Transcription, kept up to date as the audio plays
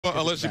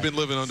Unless you've been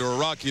living under a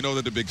rock, you know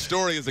that the big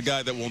story is the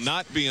guy that will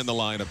not be in the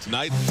lineup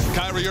tonight,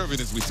 Kyrie Irving.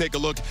 As we take a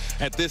look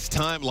at this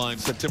timeline,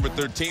 September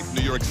 13th,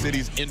 New York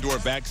City's indoor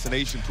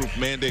vaccination-proof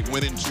mandate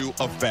went into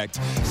effect.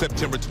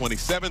 September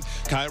 27th,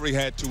 Kyrie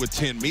had to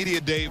attend Media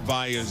Day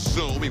via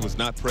Zoom. He was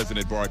not present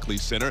at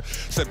Barclays Center.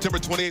 September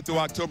 28th through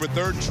October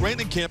 3rd,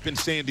 training camp in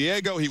San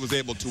Diego. He was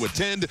able to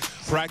attend,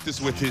 practice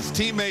with his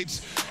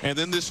teammates. And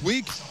then this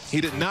week,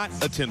 he did not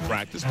attend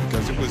practice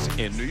because it was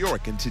in New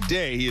York. And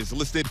today, he is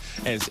listed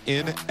as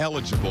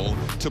ineligible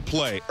to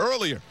play.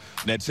 Earlier,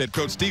 Nets head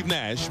coach Steve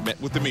Nash met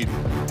with the media.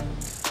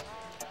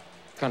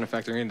 Kind of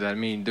factoring into that, I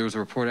mean, there was a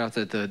report out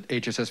that the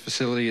HSS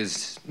facility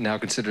is now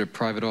considered a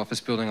private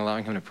office building,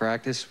 allowing him to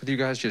practice with you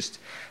guys. Just,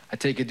 I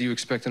take it, do you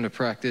expect him to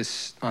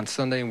practice on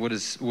Sunday? And what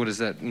does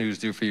that news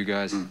do for you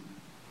guys?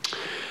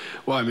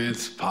 Well, I mean,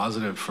 it's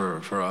positive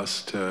for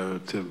us to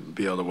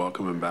be able to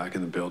welcome him back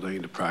in the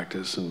building to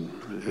practice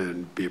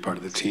and be a part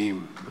of the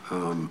team.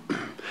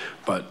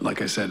 But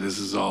like I said, this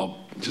is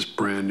all just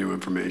brand new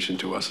information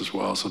to us as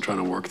well, so trying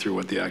to work through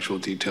what the actual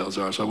details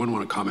are. So I wouldn't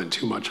want to comment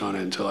too much on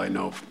it until I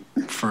know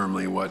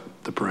firmly what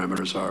the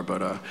parameters are,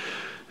 but it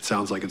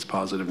sounds like it's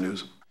positive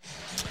news.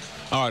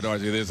 All right,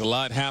 RJ, there's a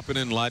lot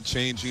happening, a lot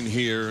changing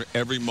here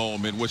every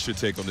moment. What's your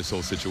take on this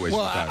whole situation?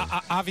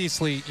 Well,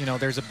 obviously, you know,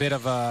 there's a bit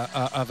of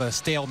a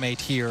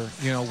stalemate here,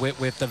 you know,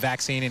 with the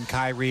vaccine and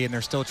Kyrie, and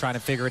they're still trying to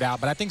figure it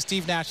out. But I think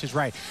Steve Nash is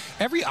right.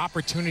 Every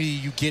opportunity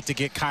you get to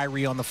get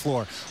Kyrie on the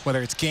floor,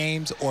 whether it's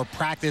games or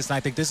practice, and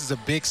I think this is a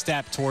big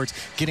step towards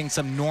getting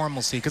some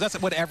normalcy, because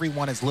that's what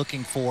everyone is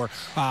looking for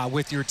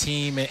with your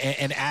team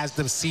and as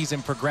the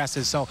season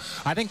progresses. So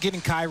I think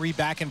getting Kyrie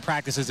back in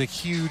practice is a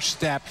huge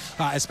step,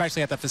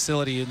 especially at the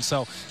facility. And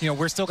so, you know,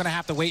 we're still going to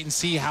have to wait and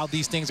see how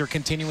these things are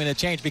continuing to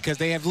change, because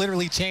they have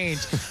literally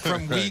changed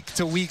from week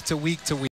to week to week to week.